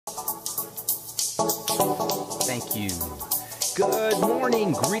Thank you. Good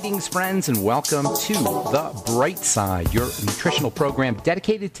morning, greetings, friends, and welcome to The Bright Side, your nutritional program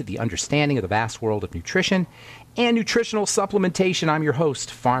dedicated to the understanding of the vast world of nutrition and nutritional supplementation. I'm your host,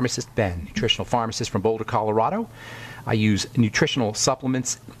 Pharmacist Ben, nutritional pharmacist from Boulder, Colorado. I use nutritional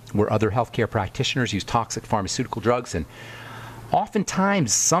supplements where other healthcare practitioners use toxic pharmaceutical drugs and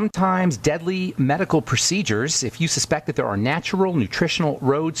sometimes deadly medical procedures. If you suspect that there are natural nutritional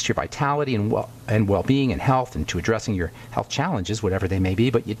roads to your vitality and well-being and health and to addressing your health challenges, whatever they may be,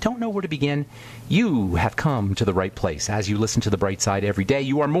 but you don't know where to begin, you have come to the right place. As you listen to The Bright Side every day,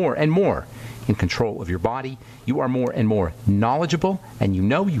 you are more and more in control of your body. You are more and more knowledgeable, and you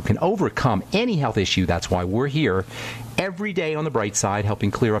know you can overcome any health issue. That's why we're here every day on The Bright Side,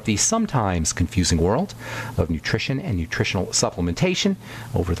 helping clear up the sometimes confusing world of nutrition and nutritional supplementation.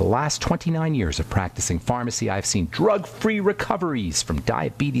 Over the last 29 years of practicing pharmacy, I've seen drug-free recoveries from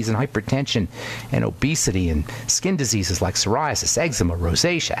diabetes and hypertension and obesity and skin diseases like psoriasis, eczema,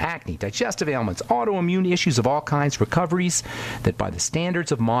 rosacea, acne, digestive ailments, autoimmune issues of all kinds, recoveries that by the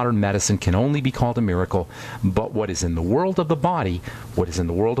standards of modern medicine can only be called a miracle. But what is in the world of the body, what is in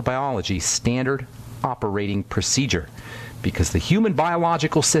the world of biology, standard operating procedure. Because the human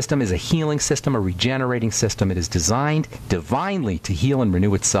biological system is a healing system, a regenerating system. It is designed divinely to heal and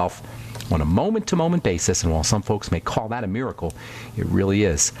renew itself on a moment-to-moment basis. And while some folks may call that a miracle, it really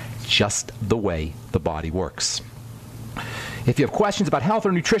is just the way the body works. If you have questions about health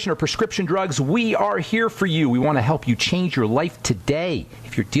or nutrition or prescription drugs, we are here for you. We want to help you change your life today.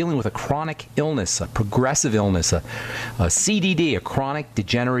 If you're dealing with a chronic illness, a progressive illness, a CDD, a chronic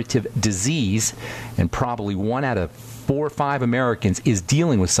degenerative disease, and probably 1 out of 4 or 5 Americans is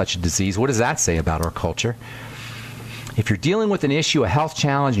dealing with such a disease, what does that say about our culture? If you're dealing with an issue, a health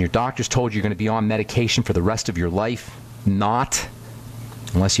challenge, and your doctor's told you you're going to be on medication for the rest of your life, not,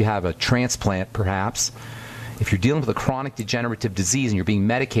 unless you have a transplant perhaps. If you're dealing with a chronic degenerative disease and you're being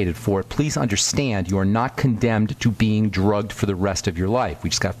medicated for it, please understand you are not condemned to being drugged for the rest of your life. We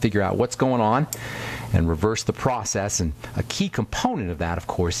just got to figure out what's going on and reverse the process. And a key component of that, of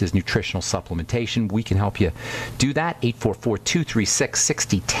course, is nutritional supplementation. We can help you do that.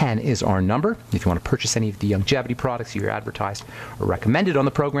 844-236-6010 is our number. If you want to purchase any of the longevity products you hear advertised or recommended on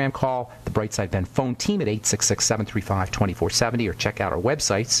the program, call the Brightside Ben phone team at 866-735-2470 or check out our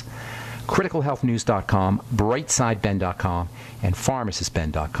websites, criticalhealthnews.com, brightsideben.com, and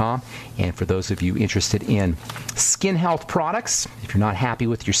pharmacistben.com. And for those of you interested in skin health products, if you're not happy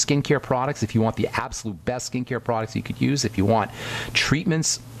with your skincare products, if you want the absolute best skincare products you could use, if you want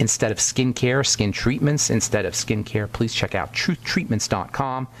treatments instead of skincare, skin treatments instead of skincare, please check out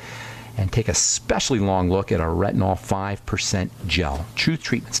truthtreatments.com. and take a especially long look at our retinol 5% gel,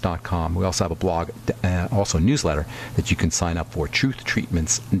 truthtreatments.com. We also have a blog, also a newsletter that you can sign up for,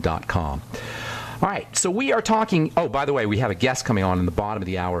 truthtreatments.com. All right, so we are talking, oh, by the way, we have a guest coming on in the bottom of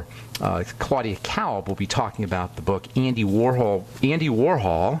the hour. Claudia Kalb will be talking about the book Andy Warhol. Andy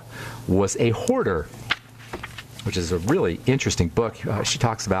Warhol was a hoarder, which is a really interesting book. She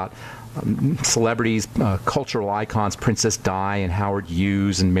talks about celebrities, cultural icons, Princess Di and Howard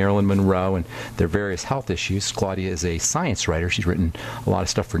Hughes and Marilyn Monroe and their various health issues. Claudia is a science writer. She's written a lot of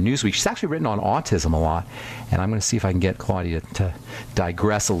stuff for Newsweek. She's actually written on autism a lot, and I'm going to see if I can get Claudia to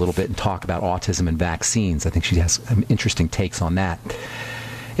digress a little bit and talk about autism and vaccines. I think she has some interesting takes on that.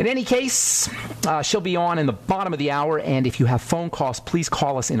 In any case, she'll be on in the bottom of the hour, and if you have phone calls, please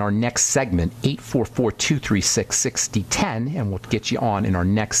call us in our next segment, 844-236-6010, and we'll get you on in our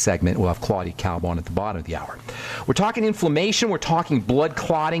next segment. We'll have Claudia Kalb on at the bottom of the hour. We're talking inflammation, we're talking blood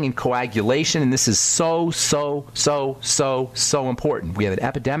clotting and coagulation, and this is so important. We have an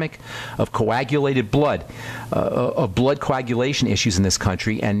epidemic of coagulated blood, of blood coagulation issues in this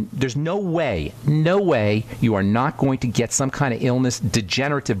country, and there's no way you are not going to get some kind of illness,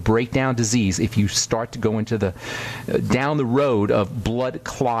 degenerative breakdown disease, if you start to go into the down the road of blood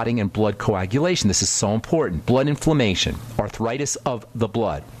clotting and blood coagulation. This is so important. Blood inflammation, arthritis of the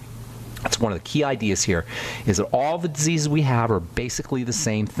blood. That's one of the key ideas here, is that all the diseases we have are basically the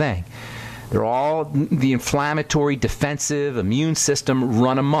same thing. They're all the inflammatory, defensive, immune system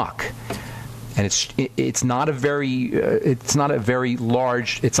run amok. And it's not a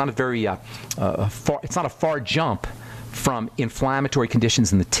far jump from inflammatory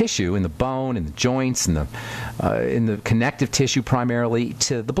conditions in the tissue, in the bone, in the joints, in the connective tissue primarily,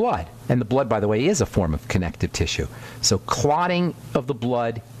 to the blood. And the blood, by the way, is a form of connective tissue. So clotting of the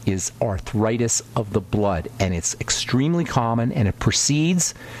blood is arthritis of the blood, and it's extremely common, and it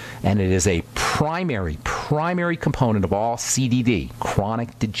precedes, and it is a primary component of all CDD,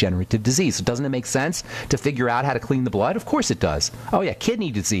 chronic degenerative disease. So doesn't it make sense to figure out how to clean the blood? Of course it does. Oh yeah,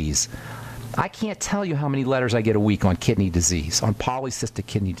 kidney disease. I can't tell you how many letters I get a week on kidney disease, on polycystic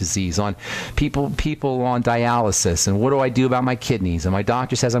kidney disease, on people on dialysis, and what do I do about my kidneys? And my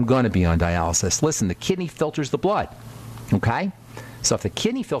doctor says I'm going to be on dialysis. Listen, the kidney filters the blood, okay? So if the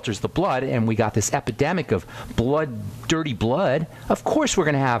kidney filters the blood and we got this epidemic of dirty blood, of course we're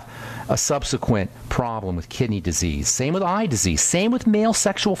going to have a subsequent problem with kidney disease. Same with eye disease. Same with male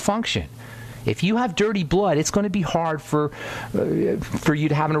sexual function. If you have dirty blood, it's going to be hard for you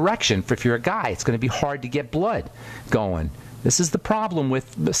to have an erection. If you're a guy, it's going to be hard to get blood going. This is the problem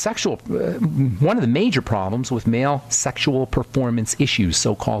with sexual, one of the major problems with male sexual performance issues,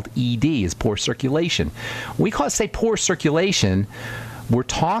 so-called ED, is poor circulation. We say poor circulation, we're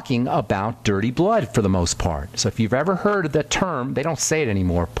talking about dirty blood for the most part. So if you've ever heard of the term, they don't say it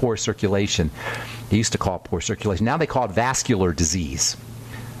anymore, poor circulation. They used to call it poor circulation. Now they call it vascular disease.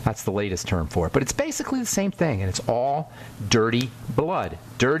 That's the latest term for it. But it's basically the same thing, and it's all dirty blood.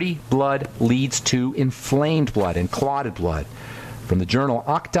 Dirty blood leads to inflamed blood and clotted blood. From the journal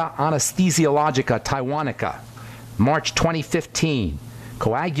Acta Anesthesiologica Taiwanica, March 2015,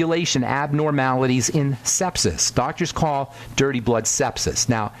 coagulation abnormalities in sepsis. Doctors call dirty blood sepsis.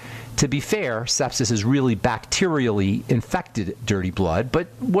 Now, to be fair, sepsis is really bacterially infected dirty blood, but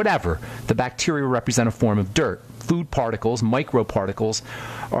whatever. The bacteria represent a form of dirt. Food particles, microparticles,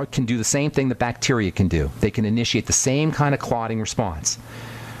 can do the same thing that bacteria can do. They can initiate the same kind of clotting response.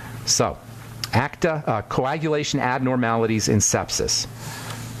 So, coagulation abnormalities in sepsis.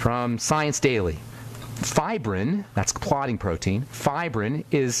 From Science Daily. Fibrin, that's clotting protein, fibrin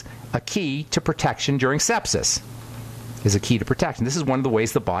is a key to protection during sepsis. Is a key to protection. This is one of the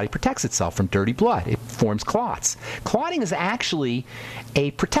ways the body protects itself from dirty blood. It forms clots. Clotting is actually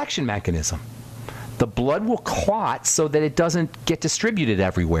a protection mechanism. The blood will clot so that it doesn't get distributed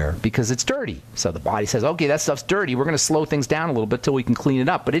everywhere because it's dirty. So the body says, okay, that stuff's dirty. We're going to slow things down a little bit till we can clean it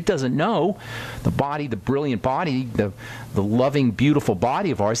up. But it doesn't know, the body, the brilliant body, the loving, beautiful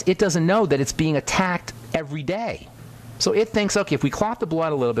body of ours, it doesn't know that it's being attacked every day. So it thinks, okay, if we clot the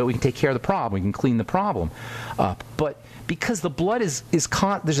blood a little bit, we can take care of the problem. We can clean the problem up. But because the blood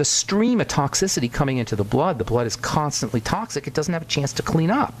there's a stream of toxicity coming into the blood is constantly toxic, it doesn't have a chance to clean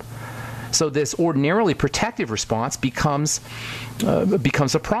up. So this ordinarily protective response becomes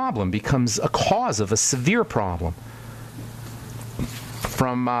a problem, becomes a cause of a severe problem.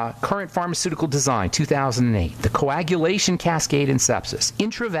 From Current Pharmaceutical Design, 2008, the coagulation cascade in sepsis,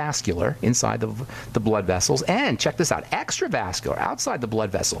 intravascular, inside the blood vessels, and, check this out, extravascular, outside the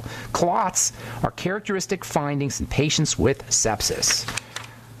blood vessel. Clots are characteristic findings in patients with sepsis.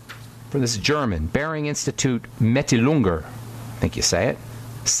 From this German, Behring Institute Mettelunge, I think you say it,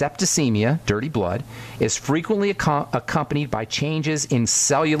 septicemia, dirty blood, is frequently accompanied by changes in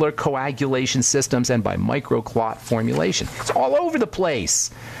cellular coagulation systems and by microclot formulation. It's all over the place.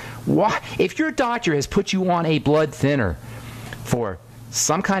 Why? If your doctor has put you on a blood thinner for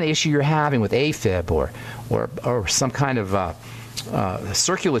some kind of issue you're having with AFib or some kind of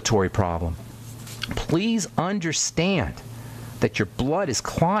circulatory problem, please understand that your blood is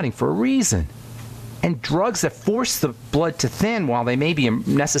clotting for a reason. And drugs that force the blood to thin while they may be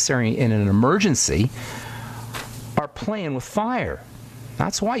necessary in an emergency are playing with fire.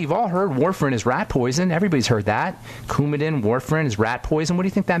 That's why you've all heard warfarin is rat poison. Everybody's heard that. Coumadin, warfarin is rat poison. What do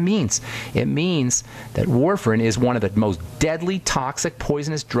you think that means? It means that warfarin is one of the most deadly, toxic,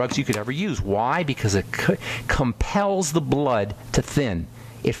 poisonous drugs you could ever use. Why? Because it compels the blood to thin.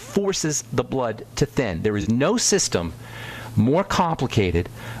 It forces the blood to thin. There is no system more complicated,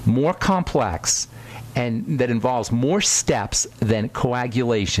 more complex, and that involves more steps than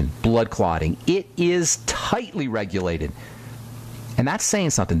coagulation, blood clotting. It is tightly regulated. And that's saying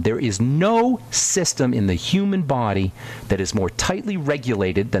something. There is no system in the human body that is more tightly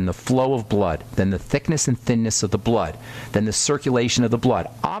regulated than the flow of blood, than the thickness and thinness of the blood, than the circulation of the blood.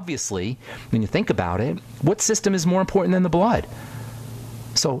 Obviously, when you think about it, what system is more important than the blood?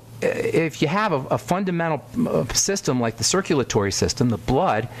 So if you have a fundamental system like the circulatory system, the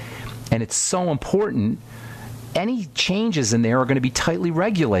blood, and it's so important, any changes in there are going to be tightly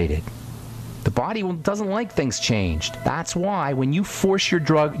regulated. The body doesn't like things changed. That's why when you force your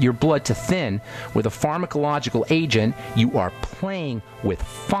blood to thin with a pharmacological agent, you are playing with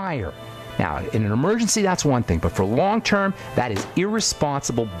fire. Now, in an emergency, that's one thing, but for long term, that is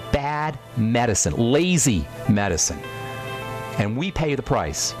irresponsible, bad medicine, lazy medicine. And we pay the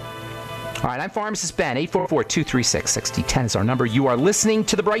price. All right, I'm Pharmacist Ben. 844-236-6010 is our number. You are listening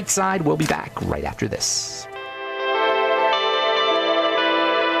to The Bright Side. We'll be back right after this.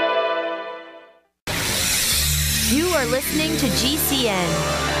 You are listening to GCN.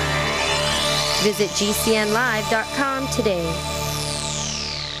 Visit GCNlive.com today.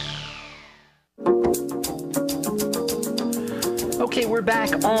 Okay, we're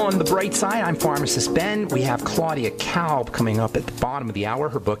back on the bright side. I'm Pharmacist Ben. We have Claudia Kalb coming up at the bottom of the hour.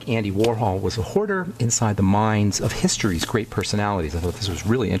 Her book, Andy Warhol Was a Hoarder, Inside the Minds of History's Great Personalities. I thought this was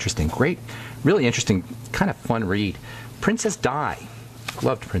really interesting. Really interesting, kind of fun read. Princess Di.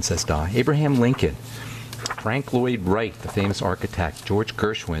 Loved Princess Di. Abraham Lincoln. Frank Lloyd Wright, the famous architect. George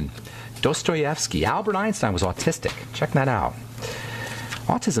Gershwin. Dostoevsky. Albert Einstein was autistic. Check that out.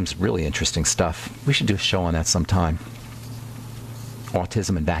 Autism's really interesting stuff. We should do a show on that sometime.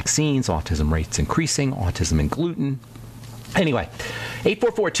 Autism and vaccines, autism rates increasing, autism and gluten. Anyway,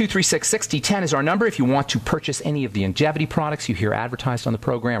 844-236-6010 is our number. If you want to purchase any of the longevity products you hear advertised on the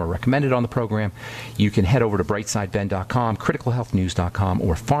program or recommended on the program, you can head over to brightsideben.com, criticalhealthnews.com,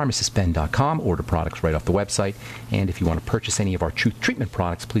 or pharmacistben.com. Order products right off the website. And if you want to purchase any of our Truth Treatment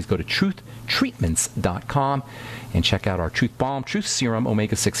products, please go to truthtreatments.com and check out our Truth Balm, Truth Serum,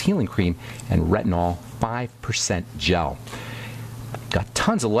 Omega-6 Healing Cream, and Retinol 5% Gel. Got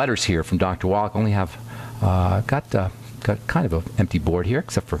tons of letters here from Dr. Wallach. Only have got kind of an empty board here,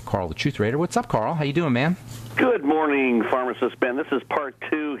 except for Carl, the Truth Raider. What's up, Carl? How you doing, man? Good morning, Pharmacist Ben. This is part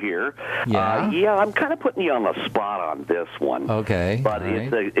 2 here. Yeah? I'm kind of putting you on the spot on this one. Okay. But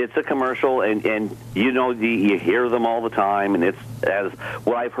right. it's a commercial, and you know, you hear them all the time, and it's, as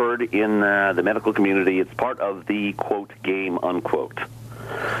what I've heard in the medical community, it's part of the, quote, game, unquote.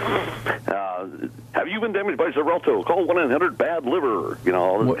 Have you been damaged by Xarelto? Call 1-800-BAD-LIVER. You know,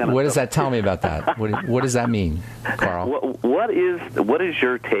 all this kind of what does stuff. that tell me about that? What does that mean, Carl? What is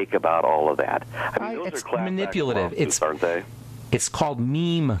your take about all of that? I mean, those it's are class manipulative. It's aren't they? It's called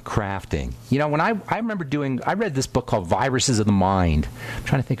meme crafting. You know, when I remember I read this book called Viruses of the Mind. I'm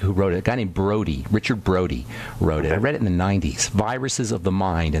trying to think who wrote it. A guy named Richard Brody wrote it. I read it in the 90s, Viruses of the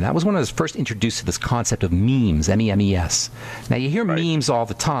Mind. And that was when I was first introduced to this concept of memes, M-E-M-E-S. Now, you hear memes all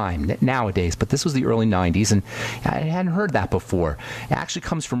the time nowadays, but this was the early 90s, and I hadn't heard that before. It actually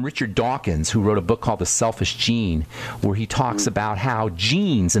comes from Richard Dawkins, who wrote a book called The Selfish Gene, where he talks about how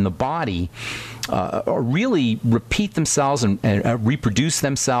genes in the body really repeat themselves and reproduce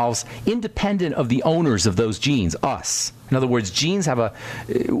themselves independent of the owners of those genes, us. In other words, genes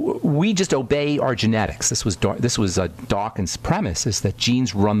we just obey our genetics. This was Dawkins' premise, is that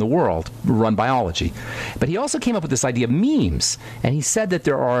genes run the world, run biology. But he also came up with this idea of memes, and he said that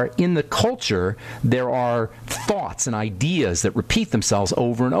in the culture, there are thoughts and ideas that repeat themselves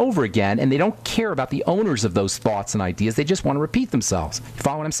over and over again, and they don't care about the owners of those thoughts and ideas. They just want to repeat themselves. You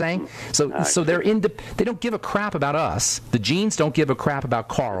follow what I'm saying? So they don't give a crap about us. The genes don't give a crap about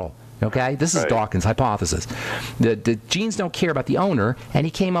Carl. Okay, this is Dawkins' hypothesis. The genes don't care about the owner, and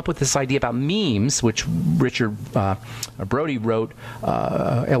he came up with this idea about memes, which Richard Brody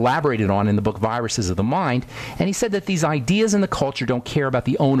elaborated on in the book Viruses of the Mind. And he said that these ideas in the culture don't care about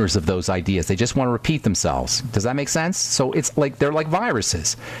the owners of those ideas. They just want to repeat themselves. Does that make sense? So it's like they're like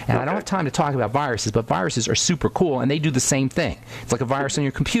viruses. And I don't have time to talk about viruses, but viruses are super cool, and they do the same thing. It's like a virus on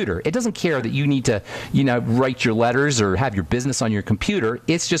your computer. It doesn't care that you need to, write your letters or have your business on your computer.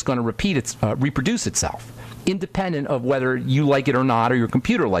 It's just going to reproduce itself, independent of whether you like it or not, or your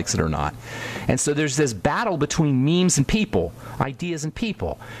computer likes it or not. And so there's this battle between memes and people, ideas and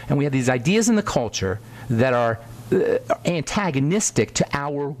people. And we have these ideas in the culture that are antagonistic to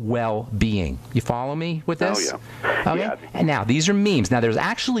our well-being. You follow me with this? Oh, yeah. Okay? Yeah. And now, these are memes. Now, there's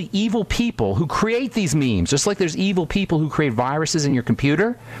actually evil people who create these memes, just like there's evil people who create viruses in your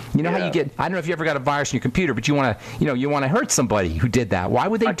computer. You know how you get, I don't know if you ever got a virus in your computer, but you want to hurt somebody who did that. Why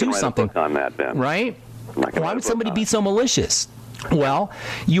would they do something? I can write a book on that, Ben. Right? Why would somebody be so malicious? Well,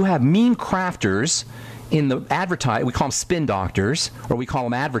 you have meme crafters in the we call them spin doctors, or we call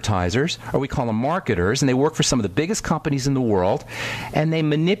them advertisers, or we call them marketers, and they work for some of the biggest companies in the world, and they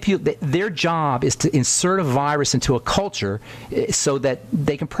manipulate. Their job is to insert a virus into a culture so that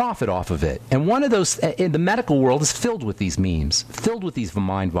they can profit off of it. And one of those in the medical world is filled with these memes, filled with these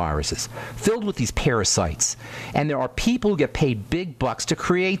mind viruses, filled with these parasites, and there are people who get paid big bucks to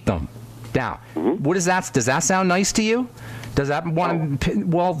create them. Now, what is that? Does that sound nice to you? Does that want to?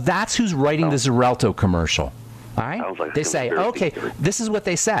 Well, that's who's writing the Xarelto commercial. All right? Like they say, okay, this is what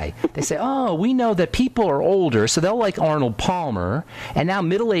they say. They say, oh, we know that people are older, so they'll like Arnold Palmer, and now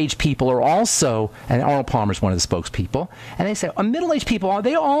middle-aged people are also, and Arnold Palmer's one of the spokespeople, and they say, middle-aged people,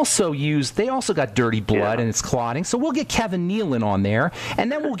 they also got dirty blood and it's clotting, so we'll get Kevin Nealon on there,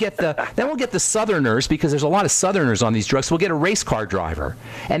 and then we'll get the Southerners, because there's a lot of Southerners on these drugs, so we'll get a race car driver,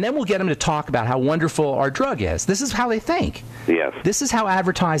 and then we'll get them to talk about how wonderful our drug is. This is how they think. Yes. This is how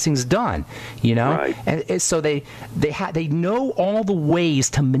advertising's done, Right. And so they know all the ways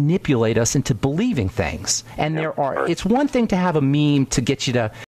to manipulate us into believing things. And it's one thing to have a meme to get you to